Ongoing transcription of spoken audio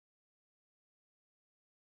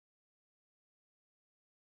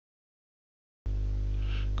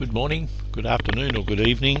good morning, good afternoon or good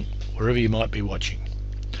evening, wherever you might be watching.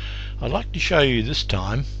 I'd like to show you this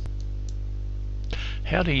time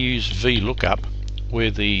how to use VLOOKUP where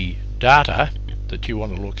the data that you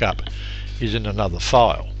want to look up is in another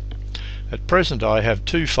file. At present I have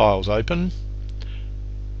two files open.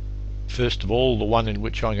 First of all, the one in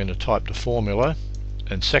which I'm going to type the formula,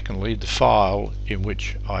 and secondly the file in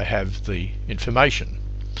which I have the information.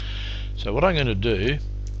 So what I'm going to do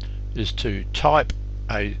is to type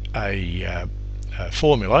a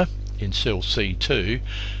formula in cell C2,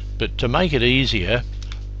 but to make it easier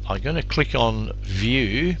I'm going to click on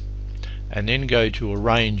View and then go to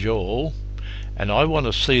Arrange All, and I want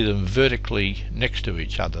to see them vertically next to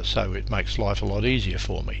each other, so it makes life a lot easier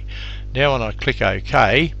for me. Now when I click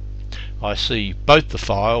OK, I see both the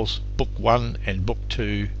files, book 1 and book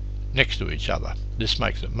 2, next to each other. This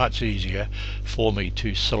makes it much easier for me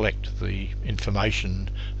to select the information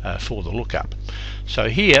for the lookup. So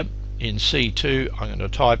here in C2 I'm going to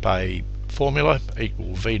type a formula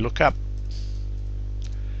equal VLOOKUP,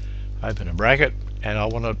 open a bracket, and I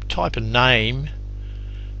want to type a name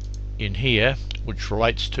in here which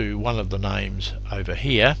relates to one of the names over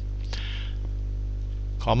here,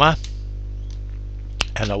 comma,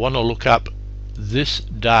 and I want to look up this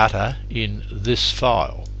data in this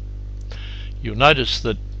file. You'll notice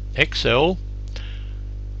that Excel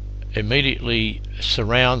immediately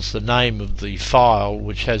surrounds the name of the file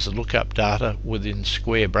which has the lookup data within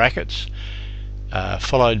square brackets,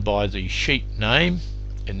 followed by the sheet name,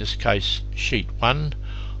 in this case sheet 1,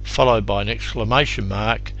 followed by an exclamation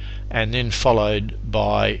mark, and then followed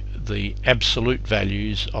by the absolute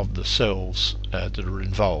values of the cells that are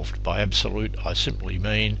involved. By absolute I simply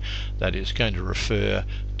mean that it's going to refer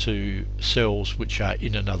to cells which are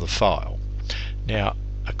in another file. Now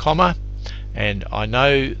a comma, and I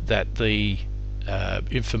know that the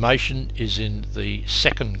information is in the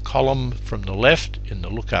second column from the left in the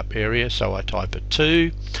lookup area, so I type a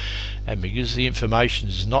 2, and because the information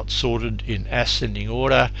is not sorted in ascending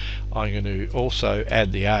order I'm going to also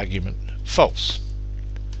add the argument false.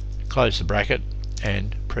 Close the bracket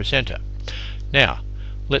and press enter. Now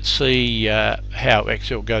let's see how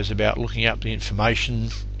Excel goes about looking up the information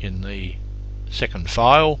in the second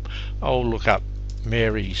file. I'll look up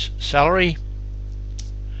Mary's salary,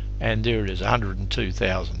 and there it is,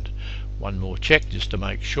 102,000. One more check just to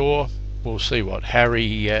make sure. We'll see what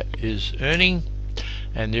Harry is earning,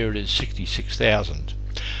 and there it is, 66,000.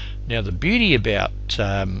 Now the beauty about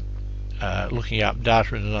looking up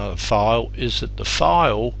data in another file is that the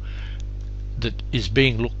file that is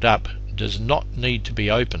being looked up does not need to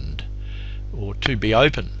be opened or to be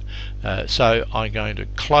open. So I'm going to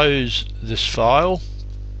close this file.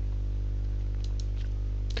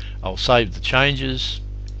 I'll save the changes,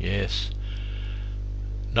 yes,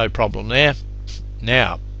 no problem there.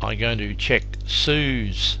 Now I'm going to check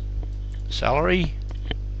Sue's salary,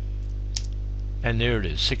 and there it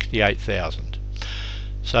is, 68,000.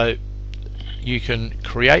 So you can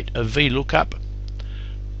create a VLOOKUP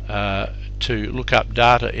to look up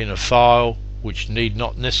data in a file which need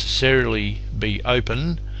not necessarily be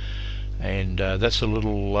open, and that's a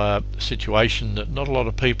little situation that not a lot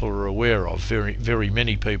of people are aware of. Very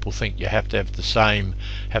many people think you have to have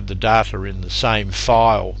the data in the same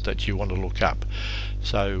file that you want to look up.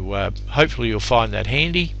 So hopefully you'll find that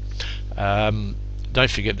handy.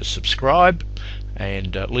 Don't forget to subscribe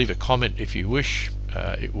and leave a comment if you wish.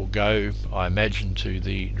 It will go, I imagine, to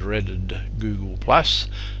the dreaded Google+,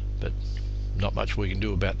 but not much we can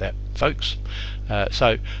do about that, folks.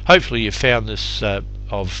 So hopefully you found this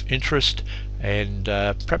of interest, and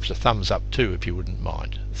perhaps a thumbs up too if you wouldn't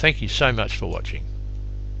mind. Thank you so much for watching.